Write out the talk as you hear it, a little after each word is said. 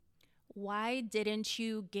Why didn't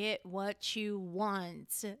you get what you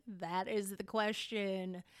want? That is the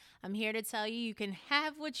question. I'm here to tell you you can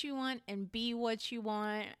have what you want and be what you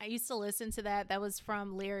want. I used to listen to that. That was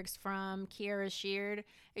from lyrics from Kiara Sheard.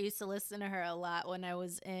 I used to listen to her a lot when I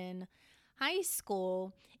was in high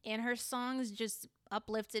school, and her songs just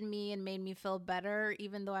uplifted me and made me feel better,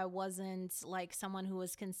 even though I wasn't like someone who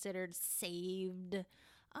was considered saved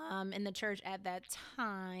in the church at that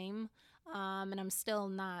time. And I'm still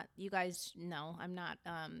not, you guys know, I'm not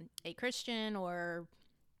a Christian or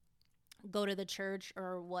go to the church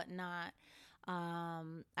or whatnot.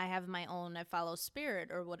 I have my own, I follow spirit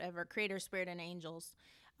or whatever, creator spirit and angels,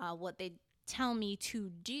 what they tell me to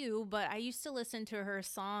do. But I used to listen to her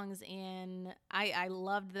songs and I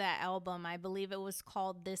loved that album. I believe it was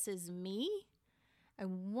called This Is Me. I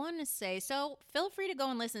want to say so. Feel free to go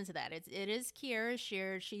and listen to that. It is Kiara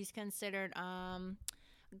Sheard. She's considered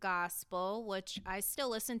gospel, which I still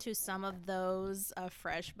listen to some of those.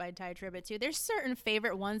 Fresh by Ty Tribbett too. There's certain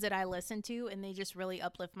favorite ones that I listen to, and they just really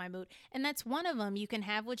uplift my mood. And that's one of them. You can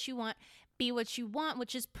have what you want, be what you want,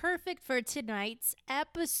 which is perfect for tonight's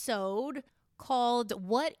episode called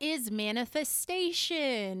What is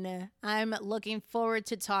Manifestation? I'm looking forward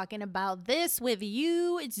to talking about this with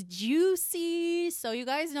you. It's juicy. So you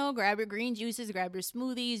guys know, grab your green juices, grab your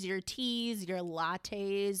smoothies, your teas, your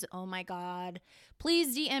lattes. Oh my God.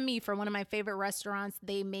 Please DM me for one of my favorite restaurants.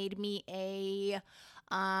 They made me a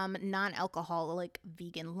non-alcoholic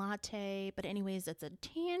vegan latte. But anyways, that's a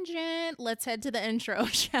tangent. Let's head to the intro,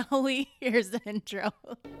 shall we? Here's the intro.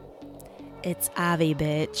 It's Avi,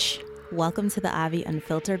 bitch. Welcome to the Avi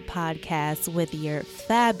Unfiltered podcast with your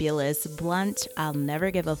fabulous, blunt, I'll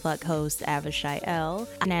never give a fuck host, Avishai L.,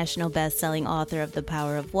 national best-selling author of The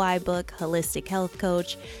Power of Why book, holistic health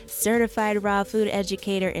coach, certified raw food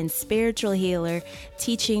educator, and spiritual healer,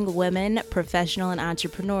 teaching women, professional and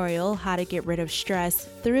entrepreneurial, how to get rid of stress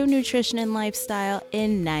through nutrition and lifestyle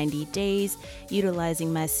in 90 days,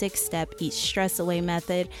 utilizing my 6-step Eat Stress Away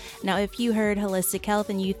method. Now, if you heard holistic health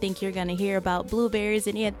and you think you're going to hear about blueberries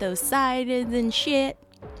and anthocyanins and shit,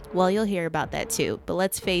 well, you'll hear about that too. But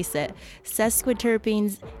let's face it,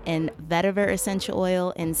 sesquiterpenes and vetiver essential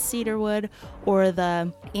oil and cedarwood, or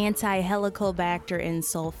the anti-helicobacter and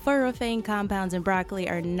sulforaphane compounds in broccoli,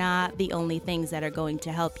 are not the only things that are going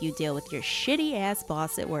to help you deal with your shitty ass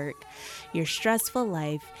boss at work, your stressful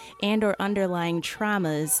life, and or underlying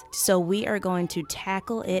traumas. So we are going to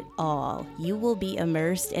tackle it all. You will be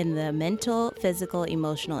immersed in the mental, physical,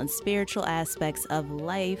 emotional, and spiritual aspects of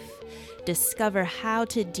life. Discover how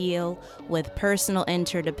to deal with personal,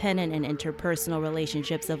 interdependent, and interpersonal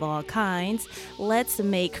relationships of all kinds. Let's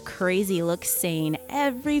make crazy look sane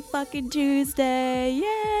every fucking Tuesday.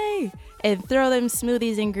 Yay! And throw them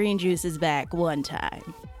smoothies and green juices back one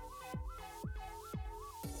time.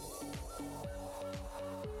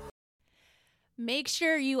 Make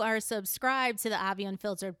sure you are subscribed to the Avi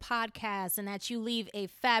Unfiltered podcast and that you leave a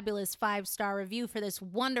fabulous 5-star review for this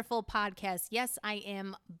wonderful podcast. Yes, I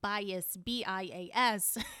am biased,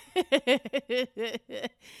 B-I-A-S.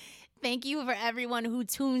 Thank you for everyone who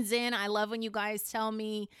tunes in. I love when you guys tell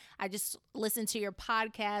me, I just listened to your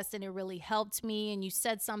podcast and it really helped me, and you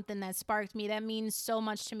said something that sparked me. That means so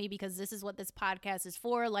much to me because this is what this podcast is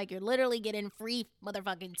for. Like, you're literally getting free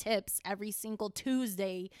motherfucking tips every single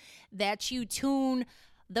Tuesday that you tune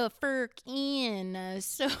the fuck in.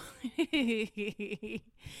 So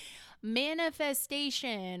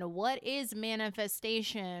manifestation. What is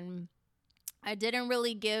manifestation? I didn't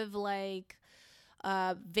really give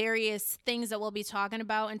various things that we'll be talking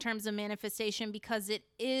about in terms of manifestation because it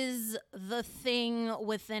is the thing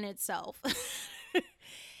within itself.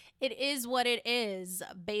 It is what it is,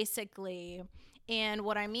 basically. And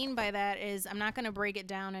what I mean by that is I'm not going to break it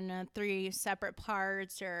down into 3 separate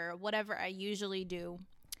parts or whatever I usually do,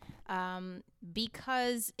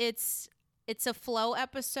 because it's a flow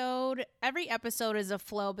episode. Every episode is a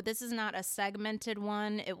flow, but this is not a segmented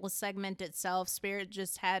one. It will segment itself. Spirit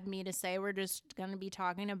just had me to say we're just going to be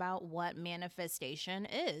talking about what manifestation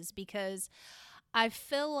is, because I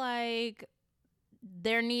feel like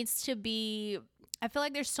there's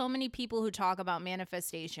so many people who talk about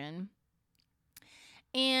manifestation.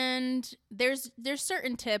 And there's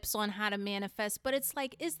certain tips on how to manifest, but it's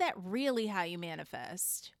like, is that really how you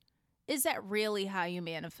manifest? Is that really how you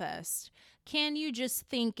manifest? Can you just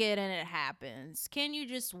think it and it happens? Can you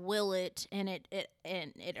just will it and it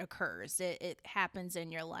occurs? It happens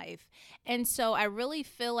in your life. And so I really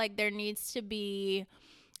feel like there needs to be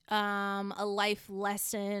a life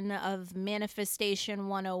lesson of manifestation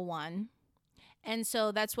 101. And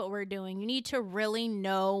so that's what we're doing. You need to really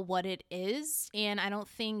know what it is. And I don't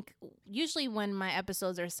think, usually when my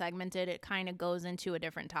episodes are segmented, it kind of goes into a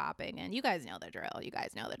different topic. And you guys know the drill.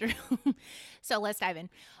 So let's dive in.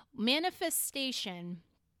 Manifestation.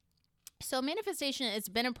 So manifestation, it's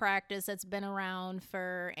been a practice that's been around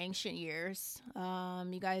for ancient years.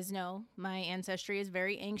 You guys know my ancestry is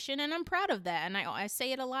very ancient, and I'm proud of that. And I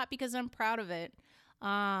say it a lot because I'm proud of it.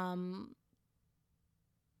 I'm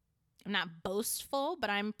not boastful, but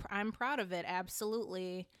I'm proud of it.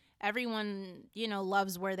 Absolutely. Everyone,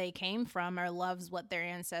 loves where they came from or loves what their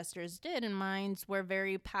ancestors did. And mines were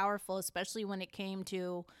very powerful, especially when it came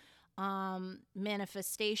to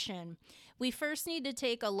manifestation. We first need to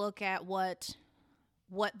take a look at what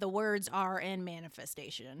the words are in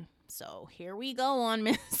manifestation. So here we go on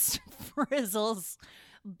Miss Frizzle's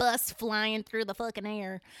bus flying through the fucking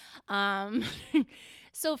air.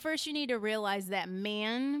 So first you need to realize that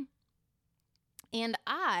man and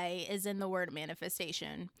I is in the word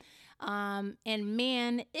manifestation. And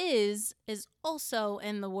man is also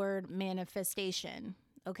in the word manifestation.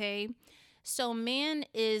 Okay. So man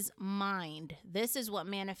is mind. This is what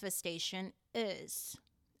manifestation is.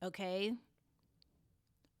 Okay.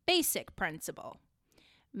 Basic principle.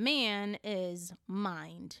 Man is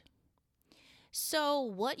mind. So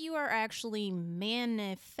what you are actually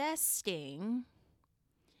manifesting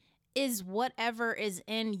is whatever is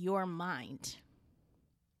in your mind.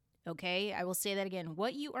 Okay, I will say that again.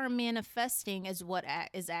 What you are manifesting is what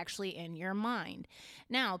is actually in your mind.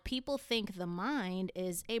 Now, people think the mind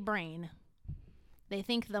is a brain. They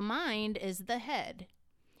think the mind is the head.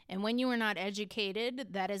 And when you are not educated,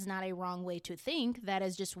 that is not a wrong way to think. That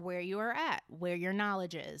is just where you are at, where your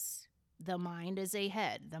knowledge is. The mind is a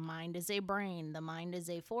head. The mind is a brain. The mind is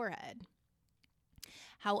a forehead.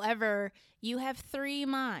 However, you have three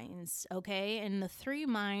minds, okay? And the three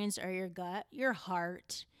minds are your gut, your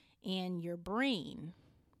heart, and your brain.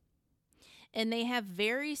 And they have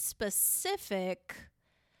very specific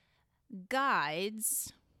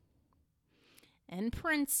guides and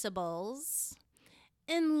principles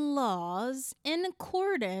and laws in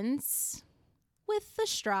accordance with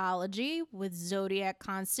astrology, with zodiac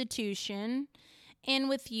constitution, and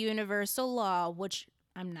with universal law, which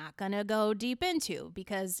I'm not going to go deep into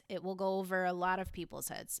because it will go over a lot of people's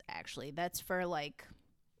heads, actually. That's for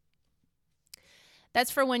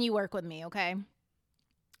when you work with me, okay?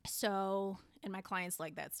 So, and my clients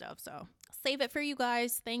like that stuff, so save it for you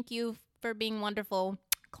guys. Thank you for being wonderful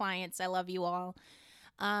clients. I love you all.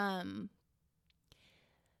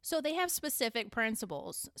 So they have specific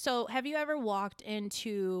principles. So have you ever walked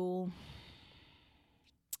into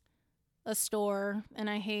a store, and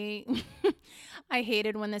I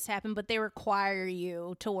hated when this happened, but they require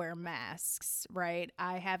you to wear masks, right?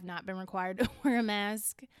 I have not been required to wear a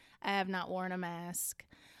mask. I have not worn a mask.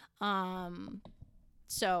 But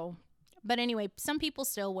anyway, some people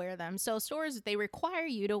still wear them. So stores, they require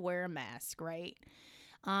you to wear a mask, right?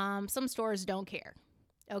 Some stores don't care.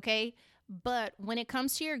 Okay. But when it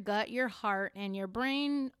comes to your gut, your heart, and your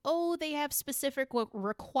brain, they have specific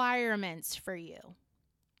requirements for you.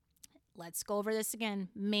 Let's go over this again.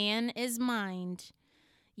 Man is mind.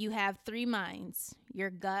 You have three minds, your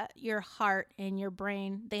gut, your heart, and your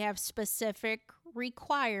brain. They have specific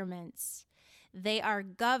requirements. They are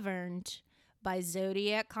governed by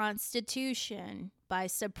zodiac constitution, by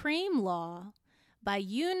supreme law, by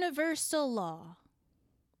universal law.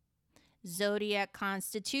 Zodiac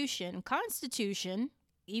constitution,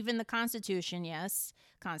 even the constitution, yes,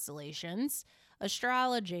 constellations,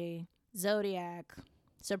 astrology, zodiac,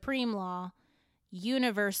 supreme law,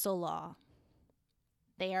 universal law.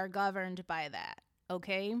 They are governed by that,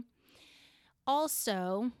 okay?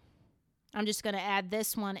 Also, I'm just going to add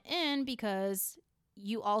this one in because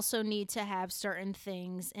you also need to have certain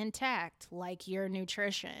things intact, like your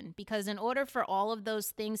nutrition. Because in order for all of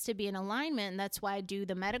those things to be in alignment, and that's why I do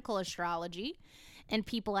the medical astrology, and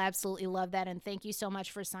people absolutely love that. And thank you so much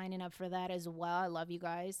for signing up for that as well. I love you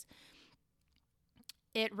guys.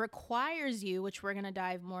 It requires you, which we're going to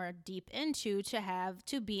dive more deep into,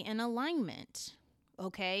 to be in alignment.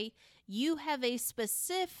 Okay? You have a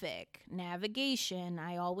specific navigation.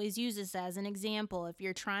 I always use this as an example. If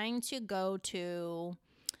you're trying to go to,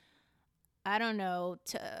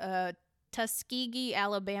 Tuskegee,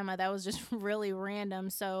 Alabama, that was just really random.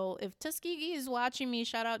 So if Tuskegee is watching me,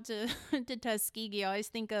 shout out to Tuskegee. I always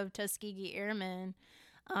think of Tuskegee Airmen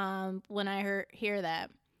when I hear that.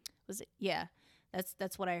 Yeah,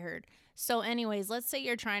 that's what I heard. So anyways, let's say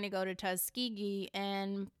you're trying to go to Tuskegee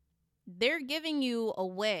and they're giving you a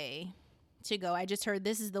way to go. I just heard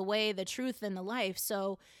this is the way, the truth, and the life.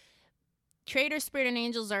 So Creator Spirit and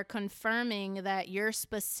angels are confirming that your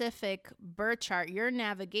specific birth chart, your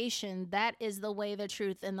navigation, that is the way, the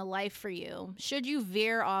truth, and the life for you. Should you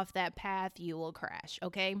veer off that path, you will crash,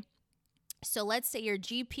 okay? So let's say your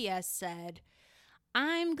GPS said,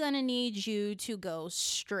 I'm going to need you to go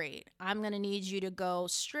straight. I'm going to need you to go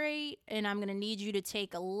straight, and I'm going to need you to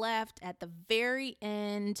take a left at the very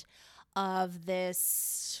end of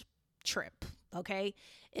this trip, okay?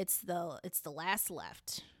 It's the last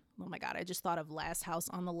left. Oh my God, I just thought of Last House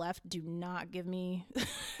on the Left. Do not give me,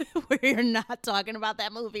 we're not talking about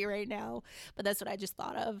that movie right now, but that's what I just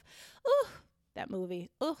thought of. Ooh, that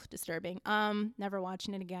movie. Ooh, disturbing. Never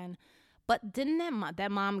watching it again. But didn't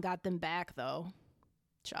that mom got them back though?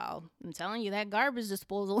 Child, I'm telling you, that garbage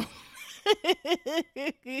disposal.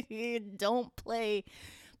 Don't play.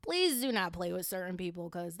 Please do not play with certain people,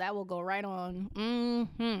 because that will go right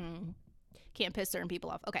on. Can't piss certain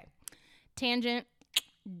people off. Okay. Tangent.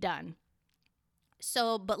 Done.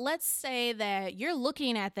 So, but let's say that you're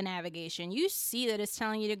looking at the navigation. You see that it's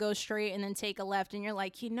telling you to go straight and then take a left. And you're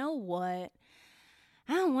like, you know what?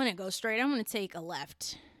 I don't want to go straight. I'm going to take a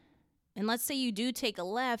left. And let's say you do take a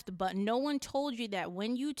left, but no one told you that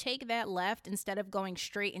when you take that left, instead of going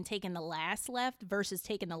straight and taking the last left versus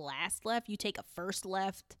taking the last left, you take a first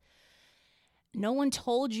left. No one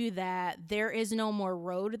told you that there is no more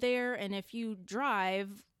road there. And if you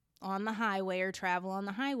drive on the highway or travel on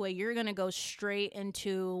the highway, you're going to go straight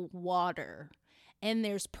into water. And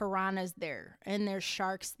there's piranhas there. And there's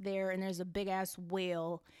sharks there. And there's a big ass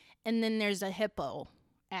whale. And then there's a hippo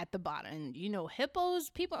at the bottom. And you know,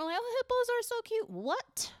 hippos, people are like, oh, hippos are so cute.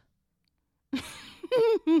 What?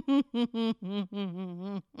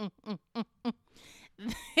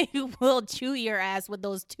 They will chew your ass with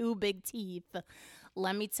those two big teeth.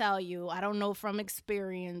 Let me tell you, I don't know from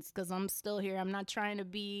experience, because I'm still here. I'm not trying to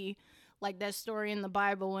be like that story in the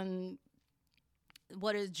Bible when,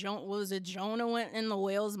 Jonah went in the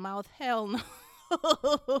whale's mouth? Hell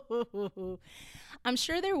no. I'm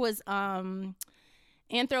sure there was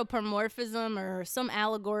anthropomorphism or some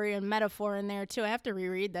allegory and metaphor in there too. I have to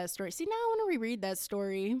reread that story. See, now I want to reread that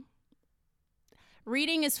story.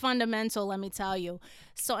 Reading is fundamental, let me tell you.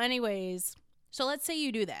 So anyways, so let's say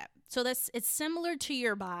you do that. So it's similar to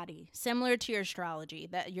your body, similar to your astrology,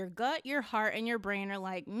 that your gut, your heart, and your brain are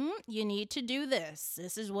like, you need to do this.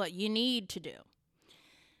 This is what you need to do.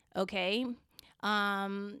 Okay?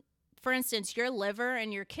 For instance, your liver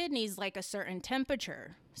and your kidneys like a certain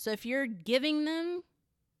temperature. So if you're giving them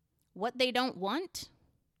what they don't want,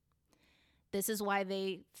 this is why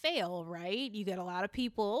they fail, right? You get a lot of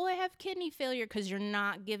people, I have kidney failure, because you're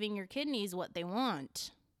not giving your kidneys what they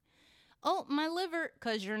want. Oh, my liver,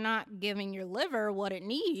 because you're not giving your liver what it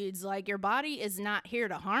needs. Like, your body is not here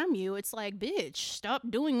to harm you. It's like, bitch, stop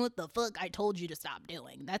doing what the fuck I told you to stop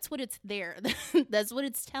doing. That's what it's there. That's what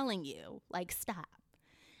it's telling you. Like, stop.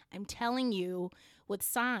 I'm telling you with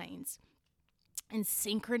signs and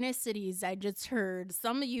synchronicities. I just heard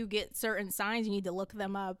some of you get certain signs. You need to look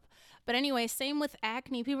them up. But anyway, same with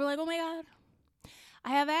acne. People are like, oh my God,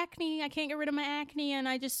 I have acne. I can't get rid of my acne. And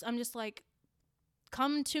I'm just like,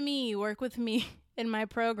 come to me, work with me in my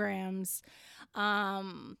programs.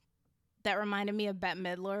 That reminded me of Bette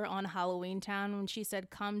Midler on Halloween Town when she said,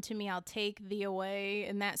 come to me, I'll take thee away.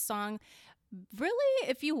 And that song, really,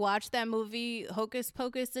 if you watch that movie, Hocus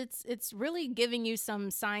Pocus, it's really giving you some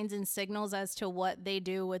signs and signals as to what they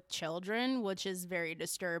do with children, which is very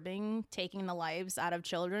disturbing, taking the lives out of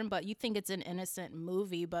children. But you think it's an innocent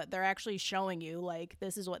movie, but they're actually showing you, like,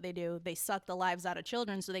 this is what they do. They suck the lives out of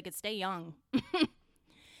children so they could stay young.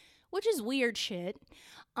 Which is weird shit.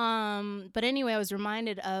 But anyway, I was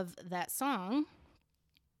reminded of that song.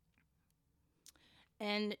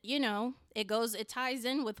 And, you know, it ties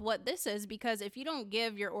in with what this is, because if you don't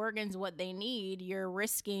give your organs what they need, you're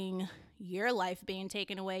risking your life being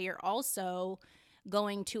taken away. You're also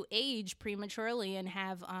going to age prematurely and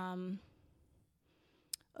have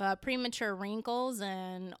premature wrinkles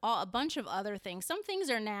and a bunch of other things. Some things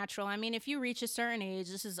are natural. I mean, if you reach a certain age,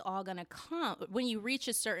 this is all going to come. When you reach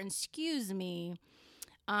a certain, it's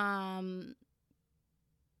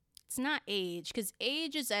not age, because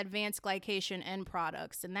age is advanced glycation end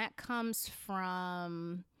products, and that comes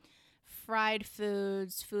from fried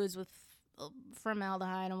foods with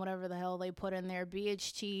formaldehyde and whatever the hell they put in there,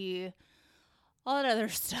 BHT, all that other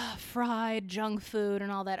stuff, fried junk food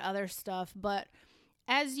and all that other stuff. But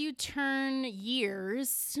as you turn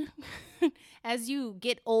years, as you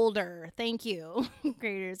get older, thank you,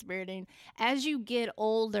 Creator Spiriting, as you get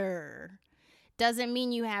older, doesn't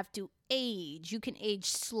mean you have to age. You can age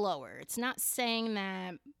slower. It's not saying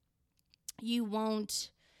that you won't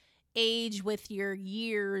age with your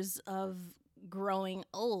years of growing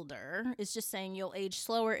older. It's just saying you'll age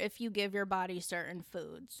slower if you give your body certain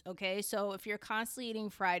foods. Okay, so if you're constantly eating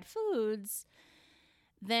fried foods,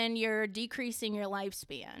 then you're decreasing your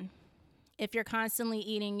lifespan. If you're constantly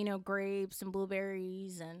eating, grapes and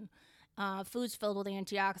blueberries and foods filled with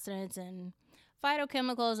antioxidants and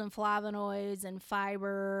phytochemicals and flavonoids and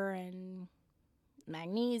fiber and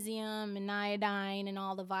magnesium and iodine and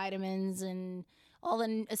all the vitamins and all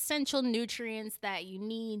the essential nutrients that you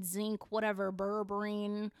need, zinc, whatever,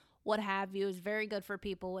 berberine, what have you, is very good for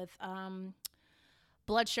people with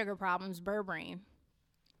blood sugar problems, berberine.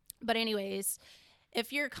 But anyways,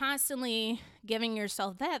 if you're constantly giving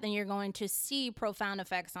yourself that, then you're going to see profound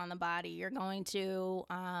effects on the body. You're going to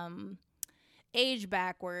age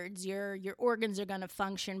backwards. Your organs are going to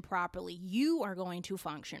function properly. You are going to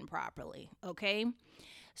function properly, okay?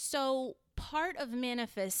 So part of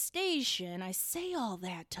manifestation, I say all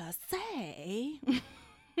that to say,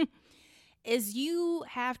 is you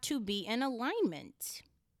have to be in alignment.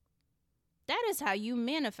 That is how you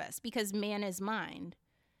manifest, because man is mind.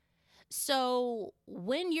 So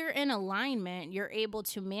when you're in alignment, you're able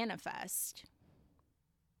to manifest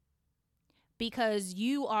because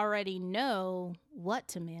you already know what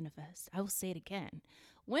to manifest. I will say it again.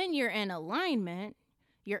 When you're in alignment,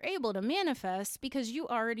 you're able to manifest because you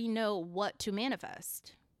already know what to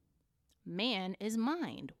manifest. Man is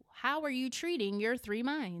mind. How are you treating your three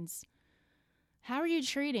minds? How are you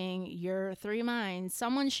treating your three minds?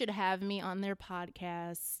 Someone should have me on their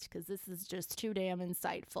podcast because this is just too damn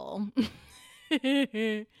insightful.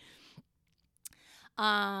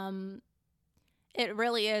 It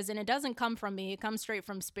really is. And it doesn't come from me. It comes straight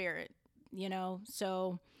from spirit,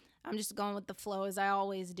 So I'm just going with the flow as I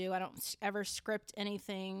always do. I don't ever script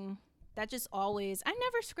anything. That just always, I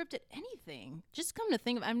never scripted anything. Just come to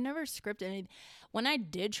think of it, I've never scripted anything. When I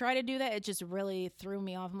did try to do that, it just really threw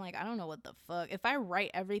me off. I'm like, I don't know what the fuck. If I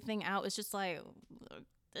write everything out, it's just like,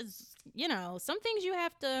 it's, some things you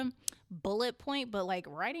have to bullet point, but like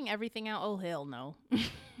writing everything out, oh, hell no.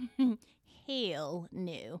 Hell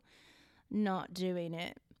no. Not doing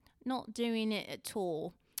it. Not doing it at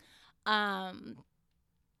all.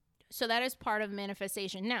 So that is part of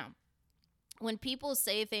manifestation. Now, when people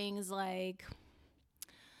say things like,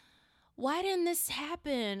 why didn't this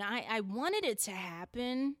happen? I wanted it to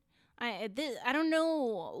happen. I don't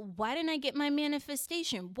know. Why didn't I get my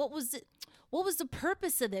manifestation? What was it? What was the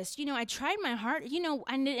purpose of this? I tried my heart. I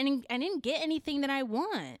didn't get anything that I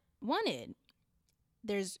wanted.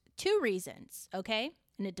 There's two reasons, okay?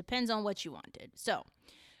 And it depends on what you wanted. So,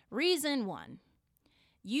 reason one,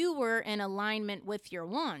 you were in alignment with your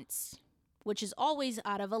wants, which is always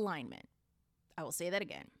out of alignment. I will say that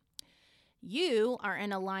again. You are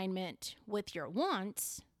in alignment with your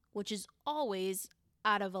wants, which is always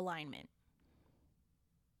out of alignment.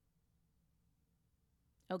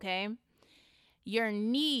 Okay? Your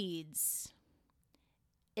needs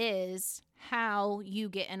is how you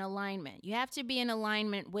get in alignment. You have to be in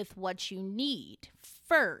alignment with what you need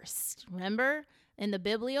first. Remember? In the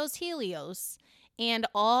Biblios Helios, and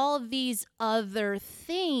all these other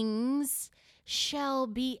things shall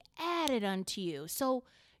be added unto you. So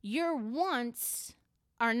your wants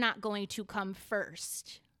are not going to come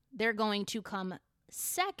first. They're going to come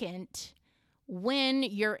second when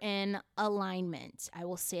you're in alignment. I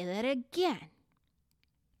will say that again.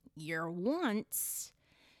 Your wants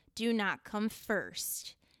do not come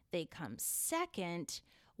first. They come second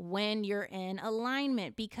when you're in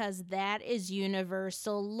alignment, because that is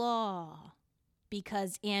universal law.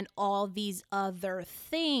 Because and all these other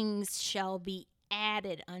things shall be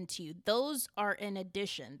added unto you. Those are in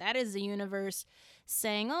addition. That is the universe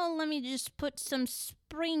saying, oh, let me just put some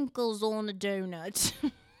sprinkles on a donut.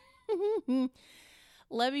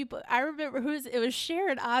 I remember it was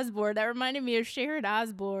Sharon Osbourne. That reminded me of Sharon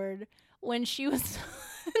Osbourne when she was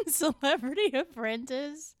in Celebrity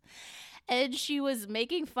Apprentice. And she was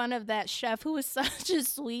making fun of that chef who was such a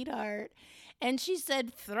sweetheart. And she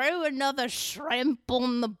said, throw another shrimp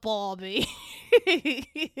on the barbie. They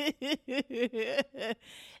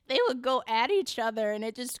would go at each other, and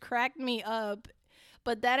it just cracked me up.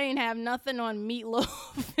 But that ain't have nothing on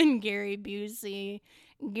Meatloaf and Gary Busey.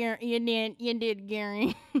 You did,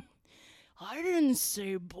 Gary. I didn't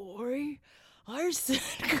say boy. I said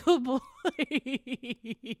good boy.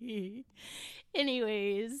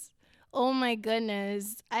 Anyways, oh my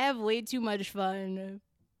goodness. I have way too much fun.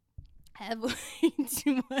 That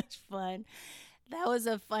was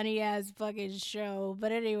a funny ass fucking show.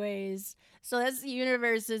 But anyways, so that's the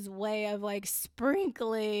universe's way of like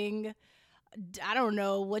sprinkling, I don't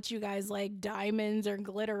know what you guys like, diamonds or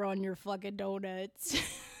glitter on your fucking donuts.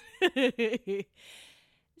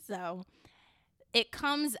 So It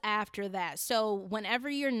comes after that. So whenever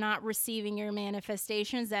you're not receiving your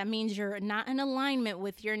manifestations, that means you're not in alignment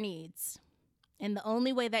with your needs. And the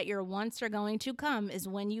only way that your wants are going to come is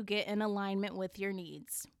when you get in alignment with your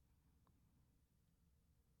needs.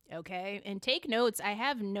 Okay? And take notes. I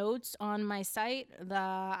have notes on my site, the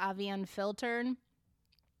Avi Unfiltered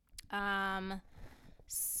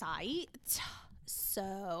site.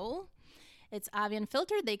 So it's Avi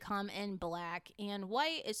Unfiltered. They come in black and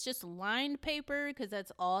white. It's just lined paper because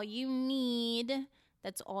that's all you need.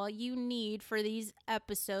 That's all you need for these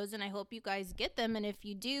episodes, and I hope you guys get them. And if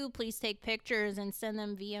you do, please take pictures and send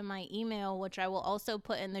them via my email, which I will also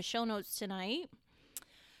put in the show notes tonight.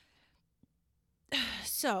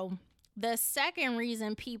 So, the second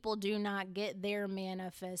reason people do not get their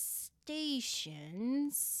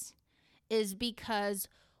manifestations is because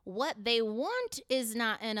what they want is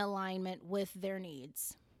not in alignment with their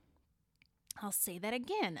needs. I'll say that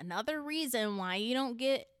again. Another reason why you don't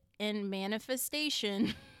get in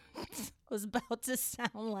manifestation was about to sound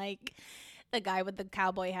like the guy with the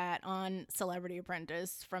cowboy hat on Celebrity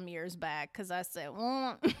Apprentice from years back, because I said,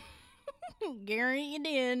 well, Gary, you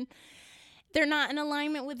did. They're not in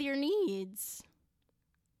alignment with your needs.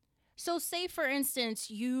 So say, for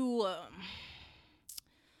instance, you,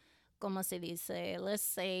 como se dice, let's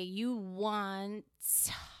say you want,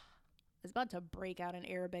 I was about to break out in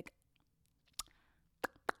Arabic.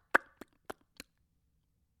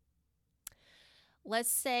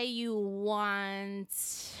 Let's say you want,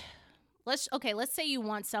 let's say you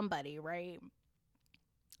want somebody, right?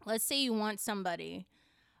 Let's say you want somebody,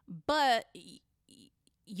 but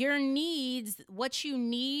your needs, what you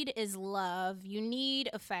need is love. You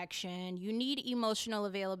need affection. You need emotional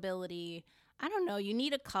availability. I don't know. You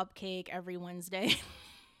need a cupcake every Wednesday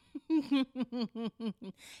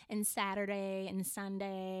and Saturday and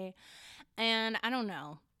Sunday. And I don't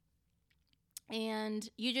know. And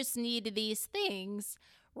you just need these things,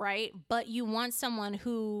 right? But you want someone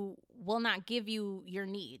who will not give you your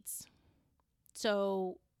needs.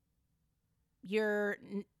 So you're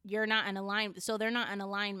not in alignment. So they're not in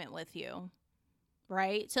alignment with you,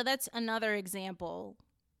 right? So that's another example.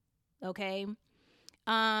 Okay.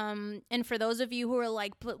 And for those of you who are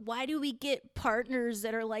like, but why do we get partners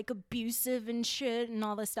that are like abusive and shit and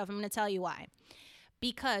all this stuff? I'm going to tell you why.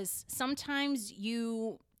 Because sometimes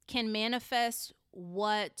you can manifest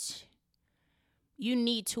what you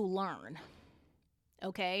need to learn.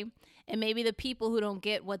 Okay. And maybe the people who don't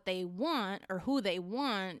get what they want or who they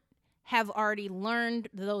want have already learned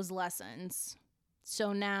those lessons.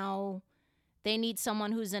 So now they need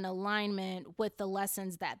someone who's in alignment with the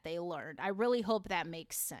lessons that they learned. I really hope that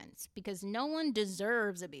makes sense, because no one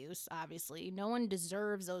deserves abuse, obviously. No one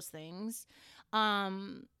deserves those things.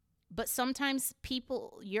 But sometimes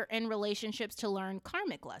you're in relationships to learn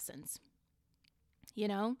karmic lessons, you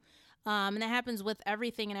know? And that happens with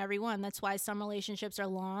everything and everyone. That's why some relationships are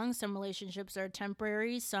long, some relationships are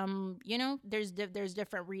temporary, some, you know, there's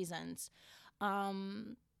different reasons.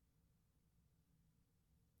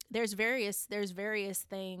 There's various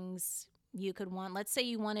things you could want. Let's say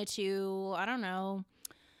you wanted to, I don't know,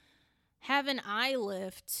 have an eye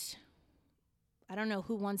lift. I don't know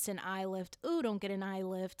who wants an eye lift. Ooh, don't get an eye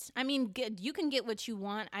lift. I mean, you can get what you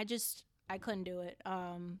want. I couldn't do it.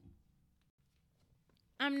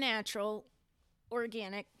 I'm natural,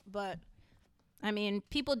 organic, but I mean,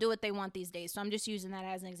 people do what they want these days. So I'm just using that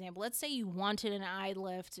as an example. Let's say you wanted an eye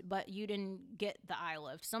lift, but you didn't get the eye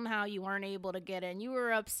lift. Somehow you weren't able to get it and you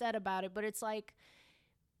were upset about it, but it's like,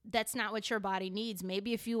 that's not what your body needs.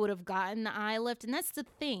 Maybe if you would have gotten the eye lift, and that's the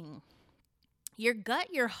thing. Your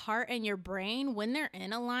gut, your heart, and your brain, when they're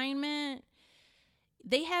in alignment,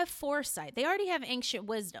 they have foresight. They already have ancient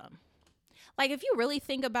wisdom. Like, if you really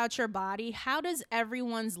think about your body, how does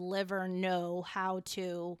everyone's liver know how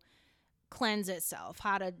to cleanse itself,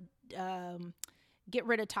 how to get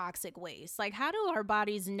rid of toxic waste? Like, how do our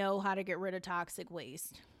bodies know how to get rid of toxic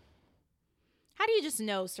waste? How do you just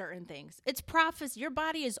know certain things? It's prophecy. Your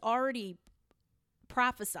body is already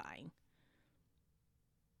prophesying.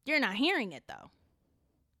 You're not hearing it, though.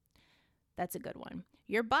 That's a good one.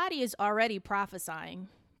 Your body is already prophesying,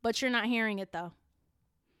 but you're not hearing it, though.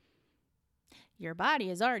 Your body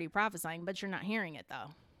is already prophesying, but you're not hearing it,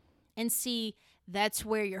 though. And see, that's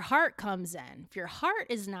where your heart comes in. If your heart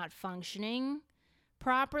is not functioning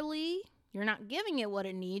properly, you're not giving it what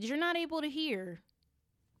it needs, you're not able to hear.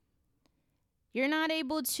 You're not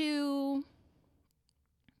able to...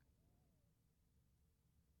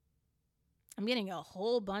 I'm getting a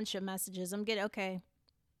whole bunch of messages. Okay.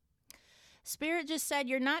 Spirit just said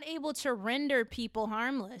you're not able to render people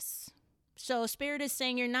harmless. So Spirit is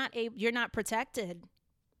saying you're not protected.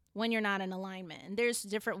 when you're not in alignment. And there's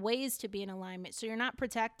different ways to be in alignment. So you're not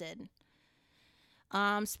protected.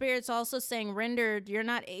 Spirit's also saying rendered, you're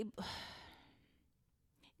not able.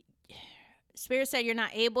 Spirit said you're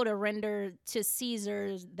not able to render to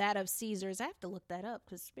Caesar's that of Caesar's. I have to look that up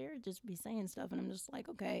because Spirit just be saying stuff and I'm just like,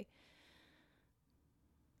 okay.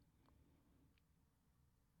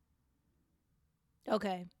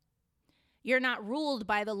 Okay. You're not ruled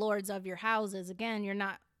by the lords of your houses. Again, you're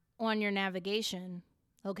not on your navigation.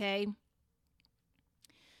 Okay.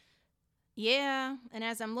 Yeah. And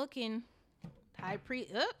as I'm looking, high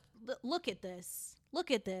priest, look at this.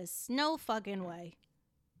 Look at this. No fucking way.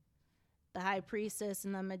 The high priestess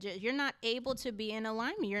and the magician, you're not able to be in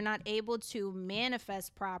alignment. You're not able to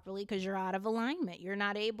manifest properly because you're out of alignment. You're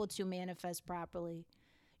not able to manifest properly.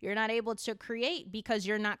 You're not able to create because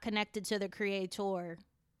you're not connected to the creator.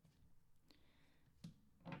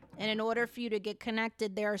 And in order for you to get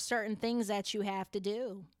connected, there are certain things that you have to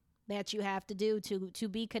do to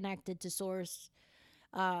be connected to source.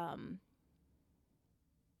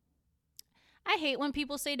 I hate when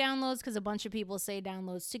people say downloads because a bunch of people say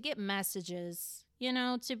downloads to get messages,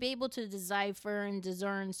 to be able to decipher and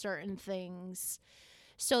discern certain things.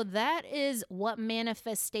 So that is what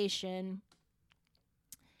manifestation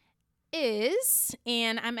is.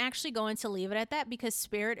 And I'm actually going to leave it at that because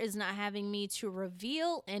Spirit is not having me to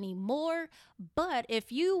reveal anymore. But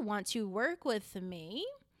if you want to work with me,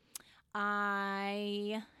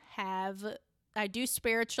 I do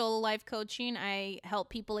spiritual life coaching. I help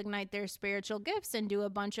people ignite their spiritual gifts and do a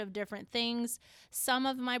bunch of different things. Some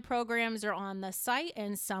of my programs are on the site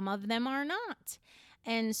and some of them are not.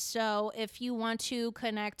 And so if you want to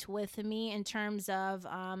connect with me in terms of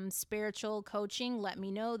spiritual coaching, let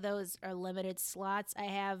me know. Those are limited slots. I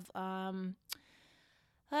have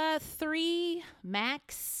 3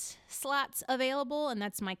 max slots available, and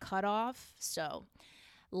that's my cutoff. So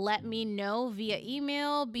let me know via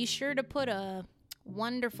email. Be sure to put a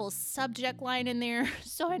wonderful subject line in there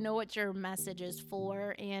so I know what your message is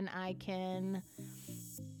for and I can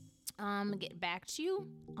get back to you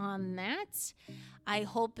on that. I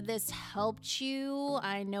hope this helped you.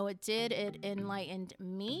 I know it did. It enlightened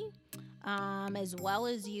me as well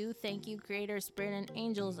as you. Thank you, Creator, Spirit, and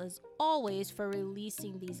Angels, as always, for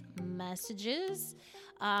releasing these messages.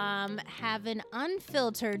 Have an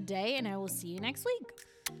unfiltered day, and I will see you next week.